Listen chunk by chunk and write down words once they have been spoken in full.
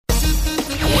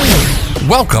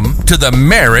Welcome to the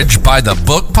Marriage by the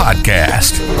Book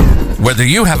podcast. Whether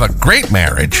you have a great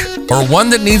marriage or one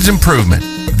that needs improvement,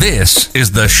 this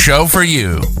is the show for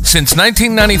you. Since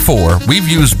 1994, we've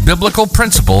used biblical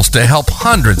principles to help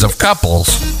hundreds of couples,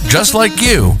 just like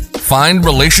you, find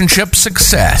relationship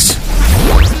success.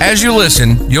 As you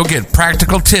listen, you'll get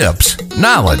practical tips,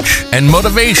 knowledge, and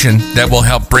motivation that will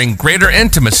help bring greater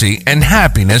intimacy and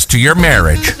happiness to your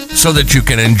marriage so that you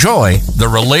can enjoy the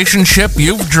relationship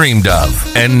you've dreamed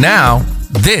of. And now,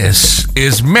 this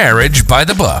is Marriage by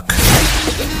the Book.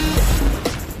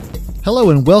 Hello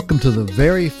and welcome to the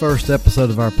very first episode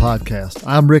of our podcast.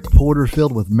 I'm Rick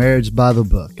Porterfield with Marriage by the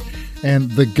Book.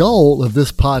 And the goal of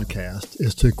this podcast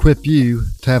is to equip you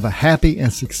to have a happy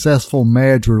and successful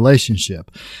marriage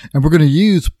relationship. And we're going to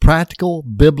use practical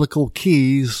biblical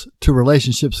keys to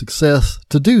relationship success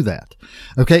to do that.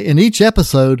 Okay, in each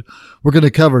episode, we're going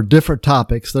to cover different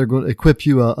topics that are going to equip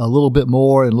you a little bit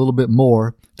more and a little bit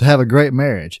more to have a great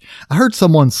marriage. I heard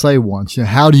someone say once,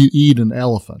 how do you eat an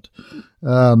elephant?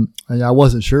 And I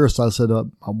wasn't sure, so I said,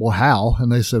 well, how?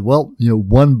 And they said, well,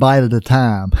 one bite at a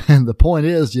time. And the point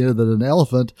is, that an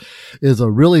elephant is a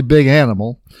really big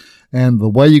animal, and the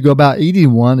way you go about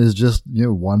eating one is just,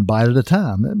 one bite at a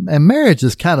time. And marriage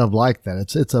is kind of like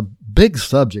that. It's a big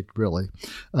subject, really.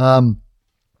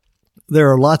 There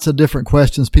are lots of different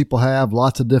questions people have,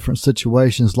 lots of different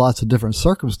situations, lots of different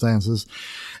circumstances,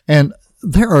 and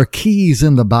there are keys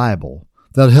in the Bible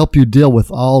that'll help you deal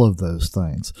with all of those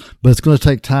things. But it's going to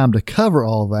take time to cover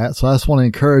all of that. So I just want to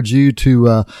encourage you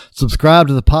to subscribe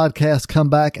to the podcast, come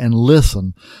back and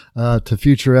listen to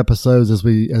future episodes as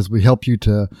we help you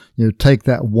to take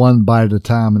that one bite at a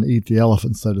time and eat the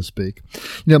elephant, so to speak.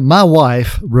 My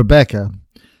wife, Rebecca,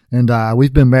 and I,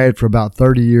 we've been married for about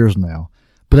 30 years now.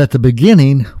 But at the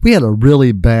beginning, we had a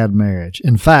really bad marriage.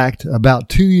 In fact, about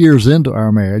 2 years into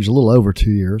our marriage, a little over 2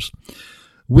 years,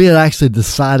 we had actually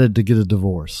decided to get a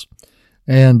divorce.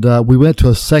 And we went to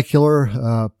a secular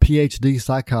PhD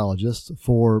psychologist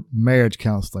for marriage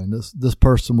counseling. This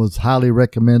person was highly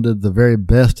recommended, the very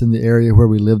best in the area where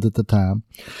we lived at the time.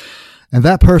 And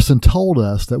that person told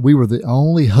us that we were the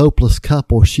only hopeless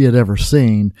couple she had ever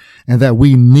seen and that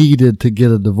we needed to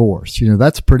get a divorce.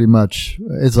 That's pretty much,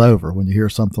 it's over when you hear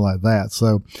something like that.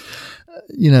 So,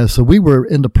 so we were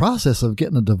in the process of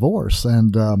getting a divorce,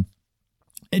 and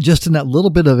just in that little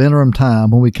bit of interim time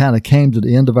when we kind of came to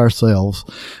the end of ourselves,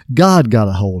 God got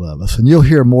a hold of us. And you'll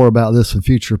hear more about this in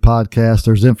future podcasts.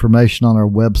 There's information on our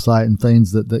website and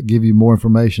things that give you more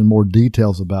information, more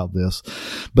details about this.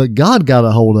 But God got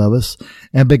a hold of us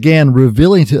and began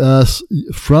revealing to us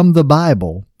from the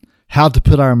Bible how to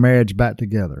put our marriage back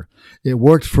together. It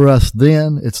worked for us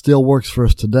then. It still works for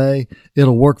us today.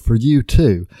 It'll work for you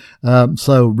too.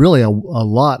 So really a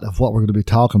lot of what we're going to be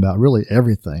talking about, really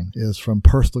everything, is from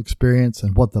personal experience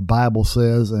and what the Bible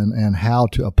says and how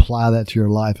to apply that to your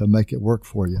life and make it work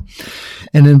for you.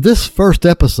 And in this first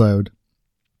episode,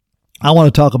 I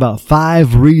want to talk about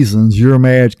 5 reasons your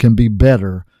marriage can be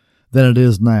better than it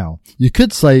is now. You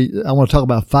could say, I want to talk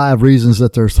about 5 reasons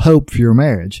that there's hope for your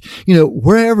marriage.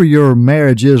 Wherever your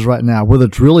marriage is right now, whether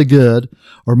it's really good,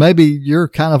 or maybe you're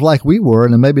kind of like we were,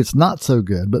 and maybe it's not so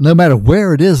good, but no matter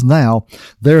where it is now,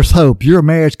 there's hope. Your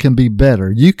marriage can be better.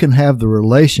 You can have the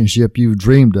relationship you've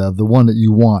dreamed of, the one that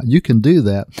you want. You can do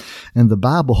that, and the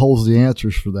Bible holds the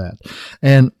answers for that.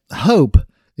 And hope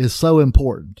is so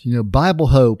important. Bible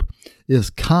hope is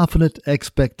confident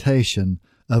expectation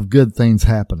of good things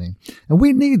happening. And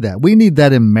we need that. We need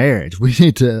that in marriage. We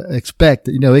need to expect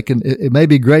that, it may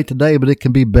be great today, but it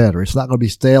can be better. It's not going to be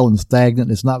stale and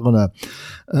stagnant. It's not going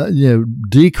to,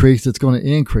 decrease. It's going to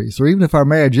increase. Or even if our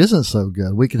marriage isn't so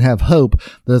good, we can have hope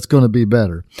that it's going to be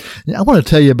better. I want to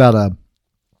tell you about a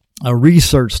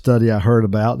research study I heard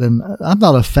about, and I'm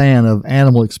not a fan of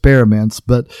animal experiments,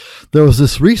 but there was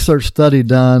this research study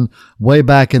done way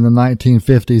back in the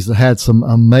 1950s that had some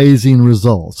amazing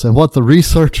results. And what the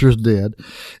researchers did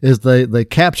is they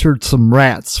captured some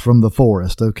rats from the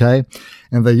forest, okay?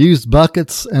 And they used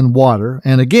buckets and water.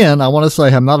 And again, I want to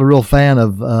say I'm not a real fan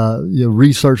of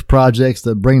research projects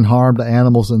that bring harm to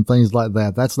animals and things like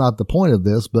that. That's not the point of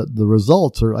this, but the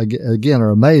results are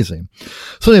amazing.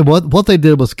 So anyway, what they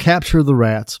did was capture the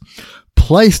rats,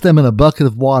 place them in a bucket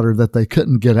of water that they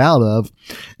couldn't get out of,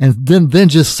 and then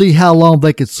just see how long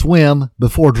they could swim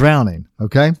before drowning,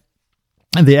 okay?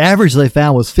 And the average they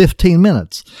found was 15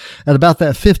 minutes. At about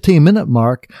that 15-minute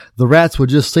mark, the rats would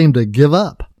just seem to give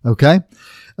up, okay?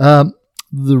 The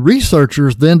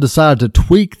researchers then decided to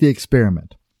tweak the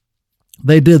experiment.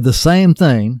 They did the same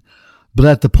thing, but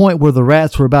at the point where the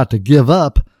rats were about to give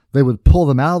up, they would pull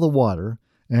them out of the water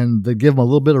and they'd give them a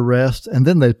little bit of rest, and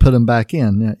then they'd put them back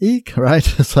in. Yeah, eek, right?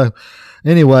 So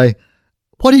anyway,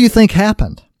 what do you think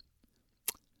happened?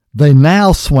 They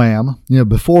now swam,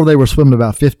 before they were swimming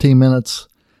about 15 minutes.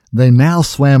 They now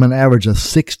swam an average of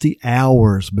 60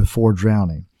 hours before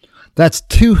drowning. That's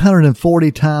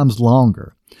 240 times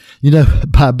longer.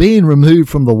 By being removed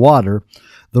from the water,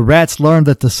 the rats learned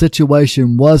that the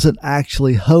situation wasn't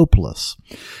actually hopeless.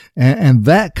 And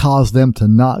that caused them to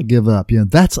not give up.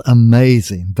 That's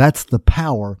amazing. That's the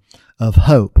power of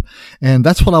hope. And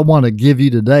that's what I want to give you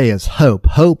today is hope.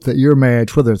 Hope that your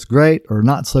marriage, whether it's great or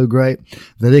not so great,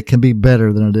 that it can be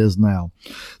better than it is now.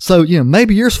 So,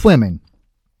 maybe you're swimming.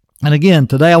 And again,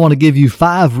 today I want to give you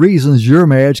 5 reasons your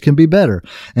marriage can be better.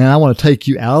 And I want to take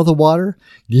you out of the water,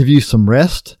 give you some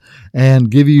rest,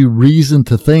 and give you reason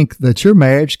to think that your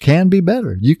marriage can be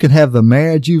better. You can have the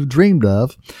marriage you've dreamed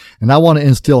of. And I want to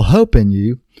instill hope in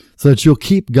you so that you'll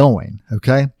keep going.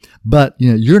 Okay. But,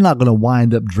 you're not going to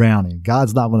wind up drowning.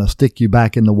 God's not going to stick you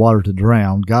back in the water to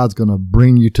drown. God's going to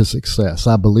bring you to success.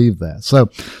 I believe that.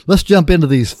 So let's jump into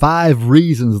these 5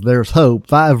 reasons there's hope,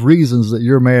 5 reasons that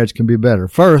your marriage can be better.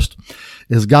 First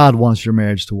is God wants your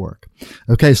marriage to work.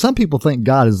 Okay. Some people think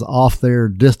God is off there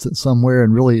distant somewhere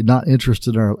and really not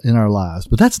interested in our lives,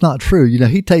 but that's not true.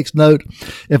 He takes note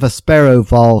if a sparrow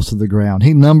falls to the ground.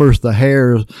 He numbers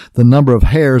the number of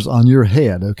hairs on your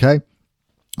head. Okay.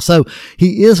 So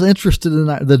he is interested in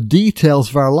the details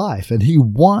of our life, and he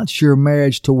wants your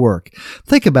marriage to work.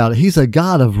 Think about it. He's a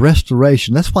God of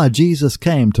restoration. That's why Jesus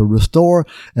came, to restore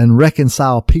and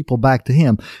reconcile people back to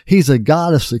him. He's a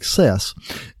God of success.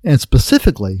 And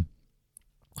specifically,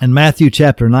 in Matthew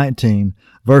chapter 19,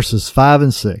 verses 5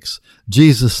 and 6,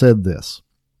 Jesus said this,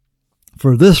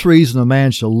 "For this reason a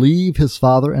man shall leave his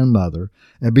father and mother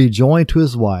and be joined to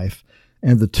his wife,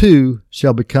 and the two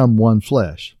shall become one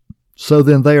flesh. So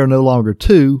then they are no longer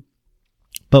two,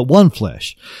 but one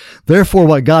flesh. Therefore,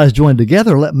 what God has joined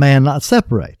together, let man not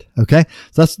separate." Okay?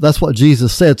 That's what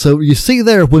Jesus said. So you see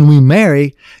there, when we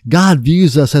marry, God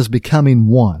views us as becoming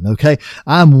one. Okay?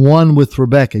 I'm one with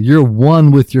Rebecca. You're one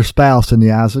with your spouse in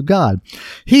the eyes of God.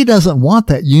 He doesn't want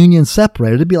that union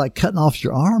separated. It'd be like cutting off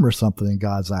your arm or something in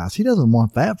God's eyes. He doesn't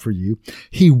want that for you.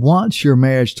 He wants your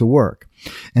marriage to work.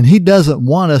 And he doesn't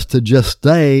want us to just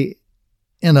stay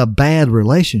in a bad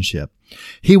relationship.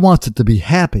 He wants it to be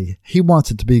happy. He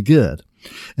wants it to be good.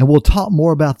 And we'll talk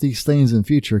more about these things in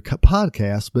future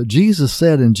podcasts, but Jesus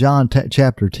said in John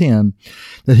chapter 10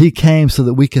 that he came so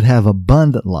that we could have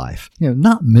abundant life.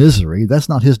 Not misery. That's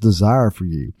not his desire for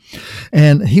you.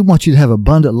 And he wants you to have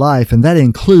abundant life, and that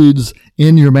includes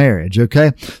in your marriage,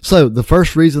 okay? So the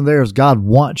first reason there is God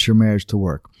wants your marriage to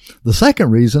work. The second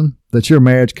reason that your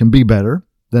marriage can be better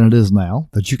than it is now,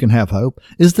 that you can have hope,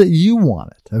 is that you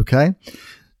want it, okay?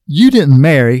 You didn't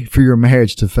marry for your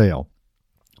marriage to fail.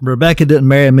 Rebecca didn't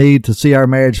marry me to see our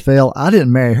marriage fail. I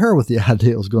didn't marry her with the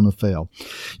idea it was going to fail.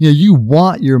 You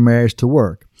want your marriage to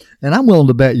work. And I'm willing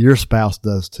to bet your spouse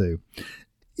does too.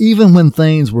 Even when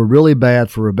things were really bad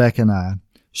for Rebecca and I,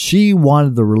 she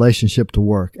wanted the relationship to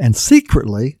work. And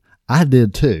secretly, I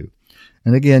did too.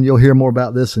 And again, you'll hear more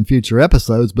about this in future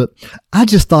episodes, but I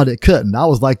just thought it couldn't. I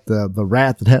was like the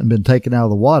rat that hadn't been taken out of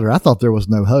the water. I thought there was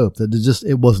no hope, that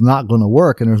it was not going to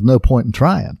work, and there's no point in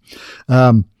trying.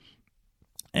 And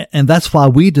that's why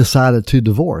we decided to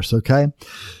divorce, okay?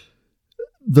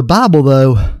 The Bible,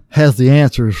 though, has the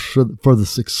answers for the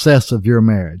success of your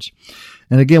marriage.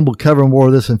 And again, we'll cover more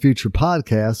of this in future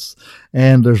podcasts.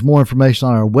 And there's more information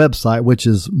on our website, which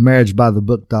is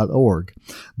marriagebythebook.org.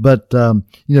 But,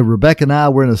 Rebecca and I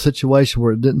were in a situation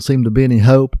where it didn't seem to be any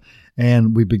hope.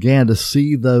 And we began to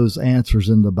see those answers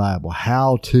in the Bible,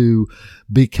 how to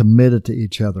be committed to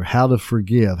each other, how to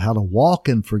forgive, how to walk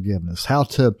in forgiveness, how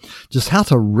to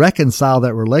reconcile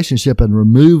that relationship and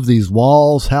remove these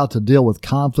walls, how to deal with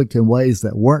conflict in ways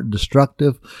that weren't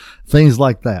destructive, things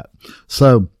like that.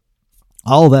 So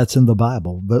all that's in the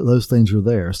Bible. Those things are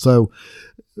there. So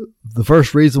the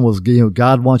first reason was,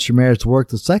 God wants your marriage to work.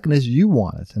 The second is you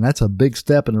want it. And that's a big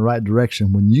step in the right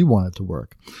direction when you want it to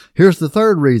work. Here's the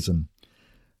third reason.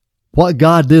 What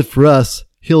God did for us,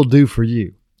 he'll do for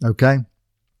you. Okay.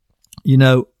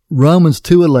 Romans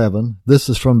 2:11, this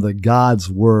is from the God's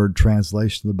Word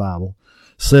translation of the Bible,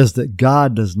 says that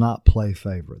God does not play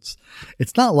favorites.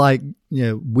 It's not like,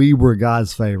 we were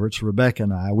God's favorites, Rebecca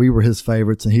and I, we were his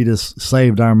favorites, and he just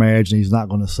saved our marriage and he's not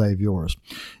going to save yours.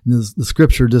 The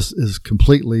scripture just is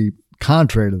completely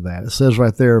contrary to that. It says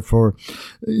right there, for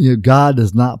God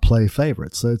does not play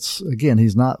favorites. So it's, again,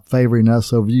 he's not favoring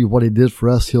us over you. What he did for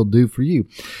us, he'll do for you.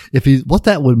 What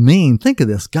that would mean, think of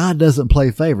this, God doesn't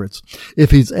play favorites.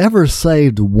 If he's ever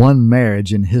saved one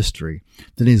marriage in history,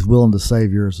 then he's willing to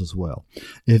save yours as well.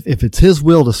 If it's his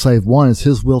will to save one, it's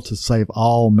his will to save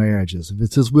all marriages. If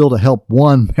it's his will to help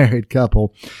one married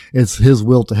couple, it's his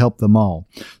will to help them all.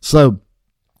 So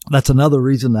that's another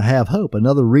reason to have hope.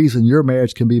 Another reason your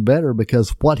marriage can be better,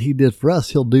 because what he did for us,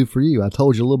 he'll do for you. I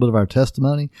told you a little bit of our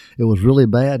testimony. It was really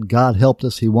bad. God helped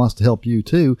us. He wants to help you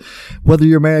too, whether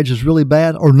your marriage is really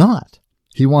bad or not.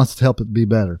 He wants to help it be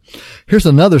better. Here's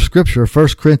another scripture, 1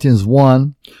 Corinthians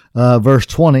 1, verse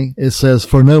 20. It says,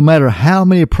 for no matter how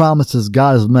many promises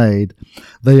God has made,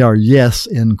 they are yes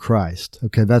in Christ.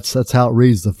 Okay, that's how it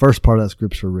reads. The first part of that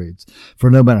scripture reads,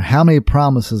 for no matter how many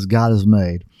promises God has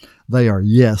made, they are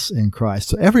yes in Christ.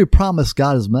 So every promise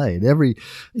God has made,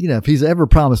 if he's ever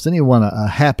promised anyone a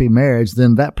happy marriage,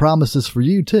 then that promise is for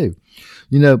you too.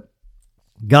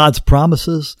 God's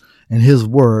promises and his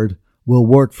word will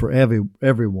work for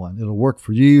everyone. It'll work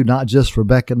for you, not just for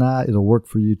Rebecca and I. It'll work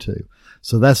for you too.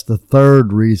 So that's the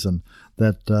third reason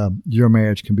that your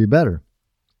marriage can be better.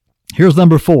 Here's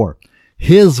number 4.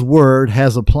 His word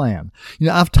has a plan.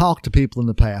 I've talked to people in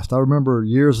the past. I remember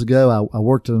years ago, I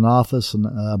worked in an office, and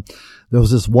there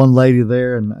was this one lady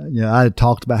there, and I had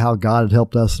talked about how God had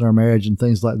helped us in our marriage and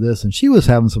things like this, and she was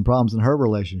having some problems in her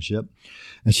relationship.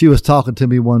 And she was talking to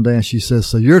me one day, and she says,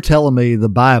 so you're telling me the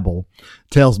Bible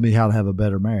tells me how to have a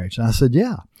better marriage? And I said,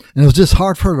 yeah. And it was just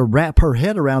hard for her to wrap her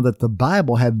head around that the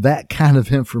Bible had that kind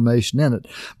of information in it.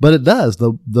 But it does.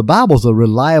 The Bible's a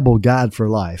reliable guide for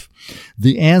life.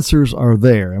 The answers are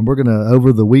there. And we're going to,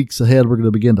 over the weeks ahead, we're going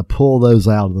to begin to pull those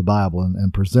out of the Bible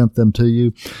and present them to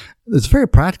you. It's very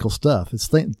practical stuff. It's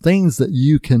things that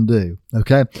you can do.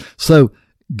 Okay. So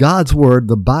God's word,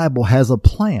 the Bible, has a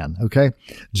plan, okay?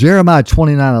 Jeremiah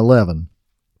 29:11.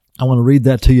 I want to read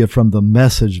that to you from the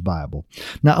Message Bible.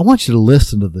 Now, I want you to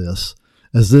listen to this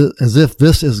as if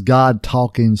this is God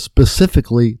talking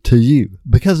specifically to you,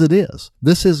 because it is.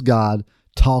 This is God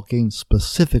talking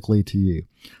specifically to you.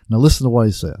 Now, listen to what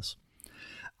he says.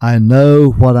 I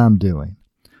know what I'm doing.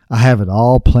 I have it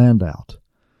all planned out.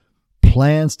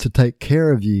 Plans to take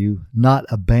care of you, not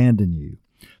abandon you.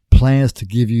 Plans to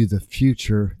give you the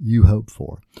future you hope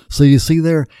for. So you see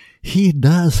there, he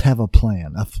does have a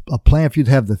plan, a plan for you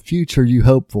to have the future you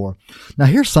hope for. Now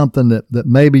here's something that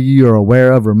maybe you are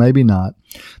aware of or maybe not,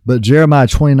 but Jeremiah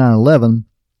 29:11,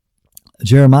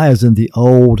 Jeremiah is in the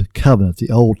Old Covenant, the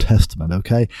Old Testament,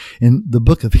 okay? In the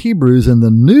book of Hebrews, in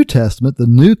the New Testament, the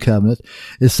New Covenant,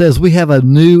 it says we have a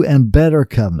new and better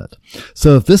covenant.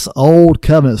 So if this Old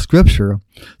Covenant scripture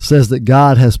says that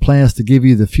God has plans to give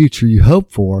you the future you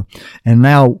hope for, and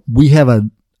now we have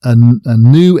a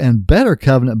new and better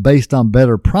covenant based on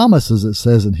better promises, it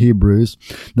says in Hebrews,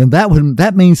 then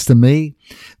that means to me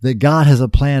that God has a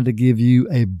plan to give you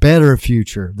a better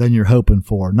future than you're hoping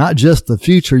for. Not just the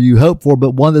future you hope for,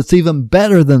 but one that's even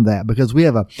better than that, because we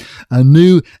have a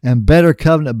new and better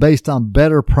covenant based on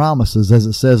better promises, as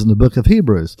it says in the book of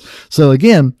Hebrews. So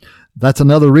again, that's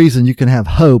another reason you can have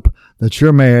hope that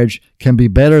your marriage can be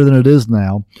better than it is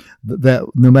now, that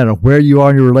no matter where you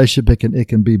are in your relationship, it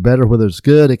can be better whether it's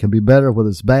good, it can be better whether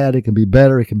it's bad, it can be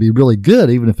better, it can be really good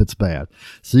even if it's bad.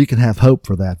 So you can have hope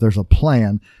for that. There's a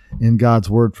plan in God's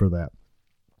word for that.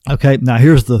 Okay, now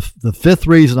here's the fifth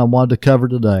reason I wanted to cover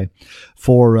today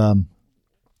for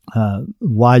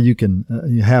why you can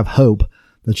you have hope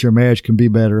that your marriage can be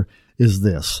better is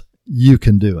this. You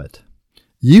can do it.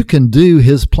 You can do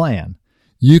his plan.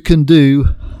 You can do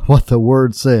what the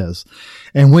word says.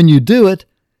 And when you do it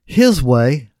his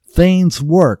way, things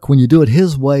work. When you do it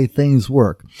his way, things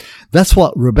work. That's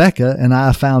what Rebecca and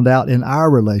I found out in our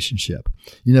relationship.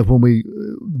 When we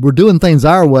were doing things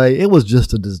our way, it was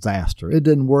just a disaster. It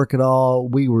didn't work at all.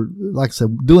 We were, like I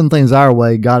said, doing things our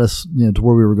way got us, to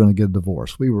where we were going to get a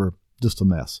divorce. We were just a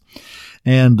mess.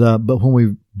 And, but when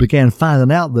we began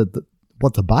finding out that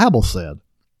what the Bible said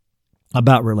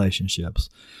about relationships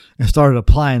and started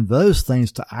applying those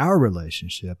things to our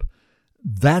relationship,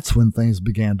 that's when things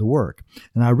began to work.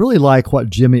 And I really like what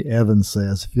Jimmy Evans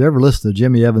says. If you ever listen to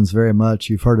Jimmy Evans very much,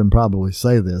 you've heard him probably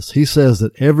say this. He says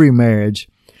that every marriage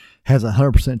has a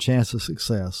 100% chance of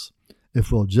success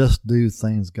if we'll just do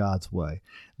things God's way.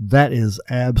 That is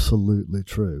absolutely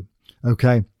true.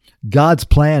 Okay. God's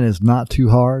plan is not too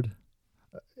hard.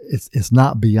 It's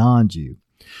not beyond you.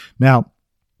 Now,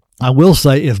 I will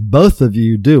say if both of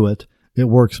you do it, it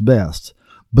works best.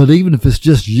 But even if it's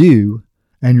just you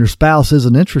and your spouse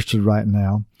isn't interested right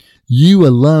now, you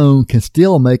alone can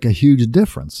still make a huge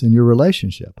difference in your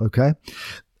relationship. Okay.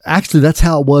 Actually, that's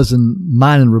how it was in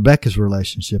mine and Rebecca's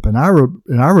relationship. In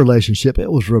our relationship,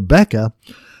 it was Rebecca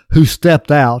who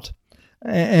stepped out,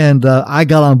 and I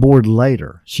got on board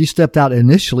later. She stepped out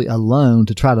initially alone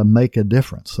to try to make a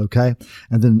difference. Okay.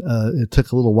 And then it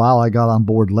took a little while. I got on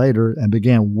board later and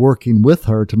began working with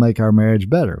her to make our marriage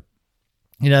better.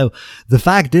 You know, the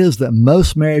fact is that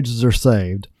most marriages are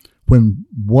saved when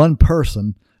one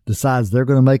person decides they're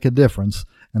going to make a difference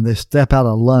and they step out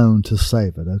alone to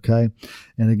save it. Okay.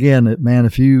 And again, man,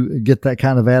 if you get that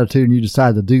kind of attitude and you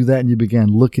decide to do that and you begin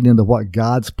looking into what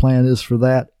God's plan is for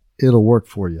that, it'll work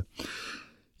for you.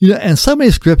 You know, and so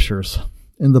many scriptures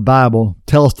in the Bible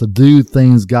tell us to do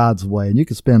things God's way. And you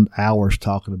could spend hours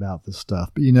talking about this stuff.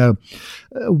 But, you know,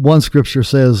 one scripture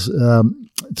says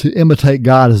to imitate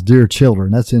God as dear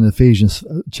children. That's in Ephesians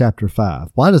chapter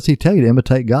 5. Why does he tell you to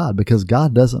imitate God? Because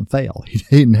God doesn't fail.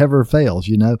 He never fails,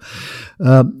 you know.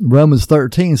 Romans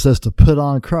 13 says to put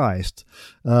on Christ.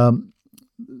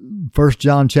 1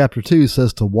 John chapter 2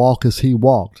 says to walk as he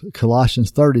walked.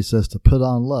 Colossians 30 says to put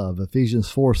on love. Ephesians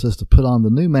 4 says to put on the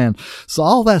new man. So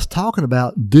all that's talking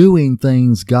about doing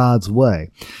things God's way.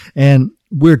 And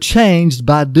we're changed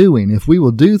by doing. If we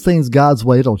will do things God's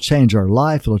way, it'll change our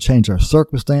life. It'll change our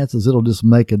circumstances. It'll just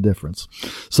make a difference.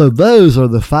 So those are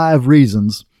the 5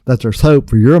 reasons that there's hope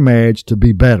for your marriage to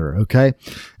be better. Okay.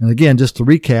 And again, just to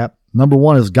recap, number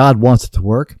 1 is God wants it to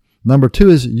work. Number 2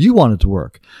 is you want it to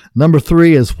work. Number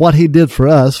 3 is what he did for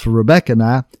us, for Rebecca and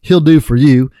I, he'll do for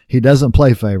you. He doesn't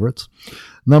play favorites.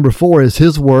 Number 4 is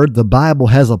his word. The Bible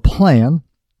has a plan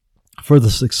for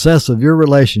the success of your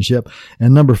relationship.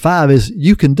 And number 5 is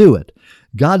you can do it.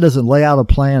 God doesn't lay out a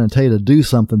plan and tell you to do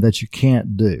something that you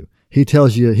can't do. He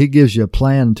tells you, he gives you a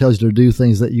plan and tells you to do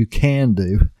things that you can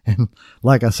do. And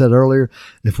like I said earlier,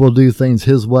 if we'll do things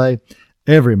his way,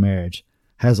 every marriage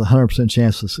has a 100%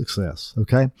 chance of success.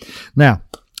 Okay. Now,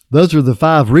 those are the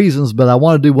 5 reasons, but I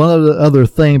want to do one other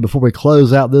thing before we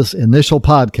close out this initial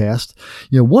podcast.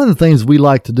 You know, one of the things we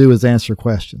like to do is answer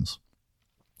questions.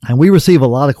 And we receive a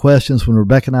lot of questions when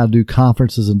Rebecca and I do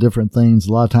conferences and different things.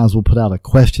 A lot of times we'll put out a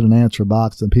question and answer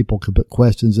box and people can put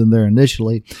questions in there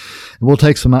initially. And we'll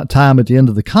take some time at the end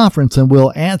of the conference and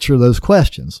we'll answer those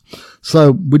questions. So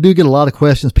we do get a lot of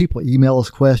questions. People email us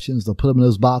questions. They'll put them in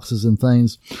those boxes and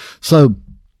things. So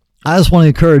I just want to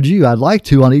encourage you. I'd like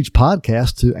to on each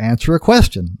podcast to answer a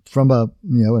question from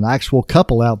an actual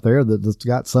couple out there that's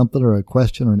got something or a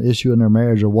question or an issue in their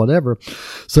marriage or whatever.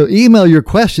 So email your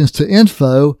questions to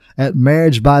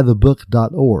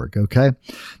info@marriagebythebook.org. Okay.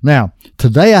 Now,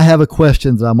 today I have a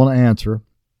question that I'm going to answer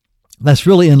that's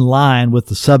really in line with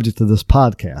the subject of this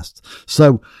podcast.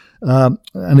 So,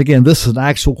 and again, this is an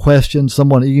actual question.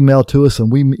 Someone emailed to us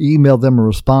and we emailed them a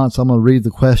response. I'm going to read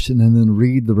the question and then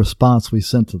read the response we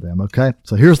sent to them. Okay.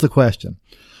 So here's the question.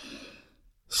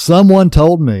 Someone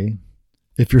told me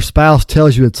if your spouse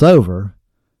tells you it's over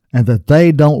and that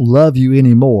they don't love you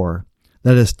anymore,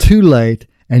 that it's too late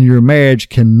and your marriage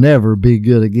can never be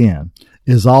good again.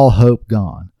 Is all hope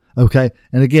gone? Okay.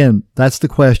 And again, that's the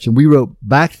question. We wrote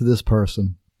back to this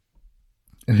person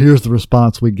and here's the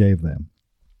response we gave them.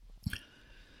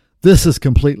 This is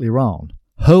completely wrong.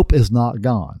 Hope is not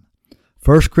gone.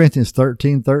 1 Corinthians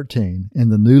 13:13 in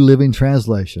the New Living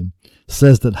Translation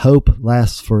says that hope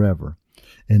lasts forever.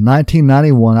 In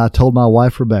 1991, I told my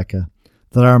wife, Rebecca,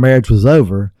 that our marriage was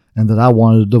over and that I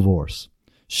wanted a divorce.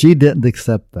 She didn't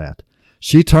accept that.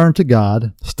 She turned to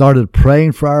God, started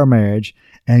praying for our marriage,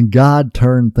 and God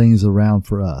turned things around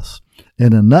for us.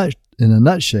 In a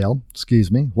nutshell,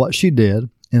 what she did,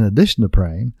 in addition to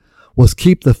praying, was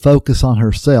keep the focus on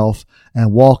herself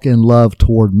and walk in love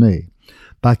toward me.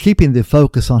 By keeping the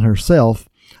focus on herself,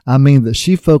 I mean that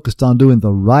she focused on doing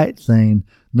the right thing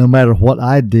no matter what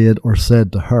I did or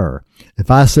said to her.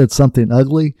 If I said something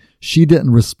ugly, she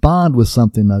didn't respond with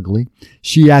something ugly.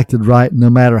 She acted right no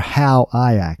matter how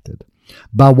I acted.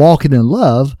 By walking in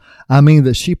love, I mean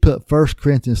that she put 1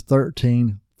 Corinthians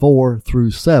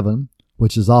 13:4-7,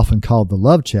 which is often called the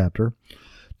love chapter,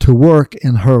 to work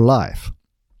in her life.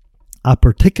 I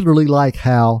particularly like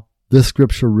how this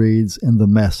scripture reads in the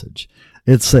Message.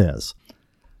 It says,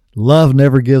 love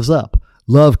never gives up.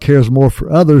 Love cares more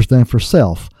for others than for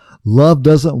self. Love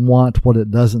doesn't want what it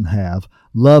doesn't have.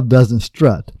 Love doesn't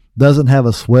strut, doesn't have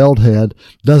a swelled head,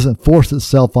 doesn't force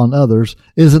itself on others,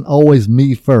 isn't always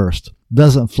me first,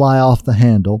 doesn't fly off the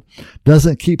handle,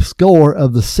 doesn't keep score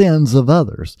of the sins of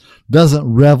others, doesn't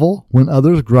revel when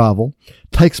others grovel,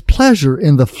 takes pleasure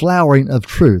in the flowering of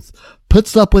truth,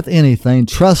 puts up with anything,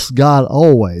 trusts God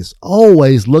always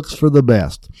looks for the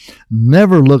best,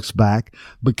 never looks back,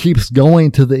 but keeps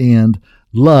going to the end.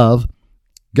 Love,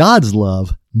 God's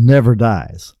love, never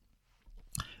dies.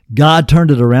 God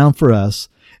turned it around for us,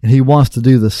 and He wants to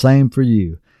do the same for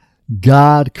you.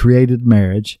 God created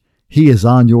marriage. He is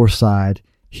on your side.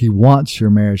 He wants your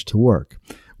marriage to work.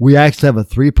 We actually have a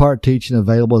 3-part teaching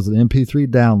available as an MP3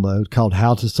 download called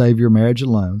How to Save Your Marriage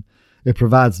Alone. It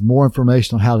provides more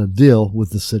information on how to deal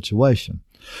with the situation.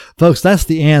 Folks, that's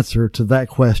the answer to that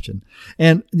question.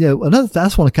 And, another thing, I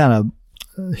just want to kind of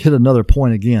hit another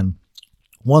point again.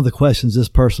 One of the questions this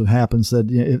person happened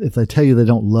said, if they tell you they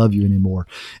don't love you anymore.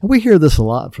 And we hear this a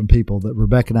lot from people that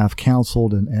Rebecca and I have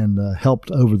counseled and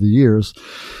helped over the years,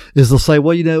 is they'll say,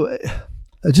 well, I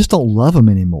just don't love them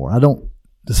anymore. I don't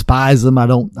despise them. I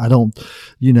don't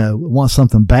want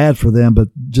something bad for them, but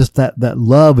just that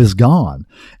love is gone.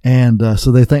 And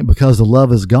so they think because the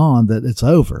love is gone that it's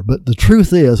over. But the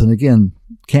truth is, and again,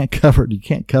 you can't cover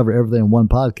everything in one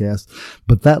podcast,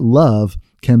 but that love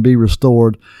can be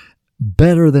restored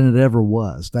better than it ever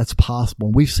was. That's possible.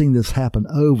 And we've seen this happen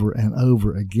over and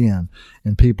over again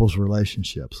in people's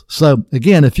relationships. So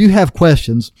again, if you have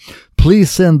questions, please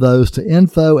send those to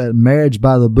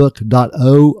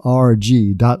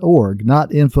info@marriagebythebook.org,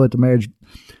 not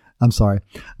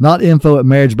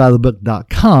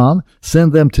info@marriagebythebook.com.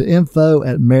 Send them to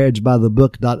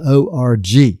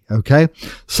info@marriagebythebook.org. Okay.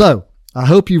 So I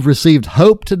hope you've received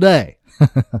hope today.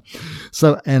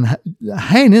 So, and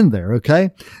hang in there,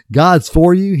 okay? God's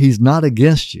for you. He's not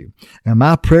against you. And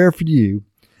my prayer for you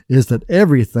is that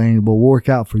everything will work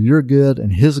out for your good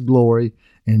and His glory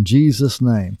in Jesus'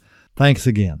 name. Thanks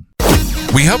again.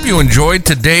 We hope you enjoyed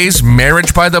today's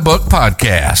Marriage by the Book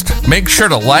podcast. Make sure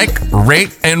to like,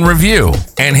 rate, and review,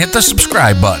 and hit the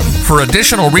subscribe button. For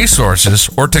additional resources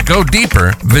or to go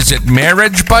deeper, visit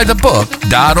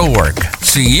marriagebythebook.org.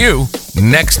 See you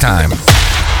next time.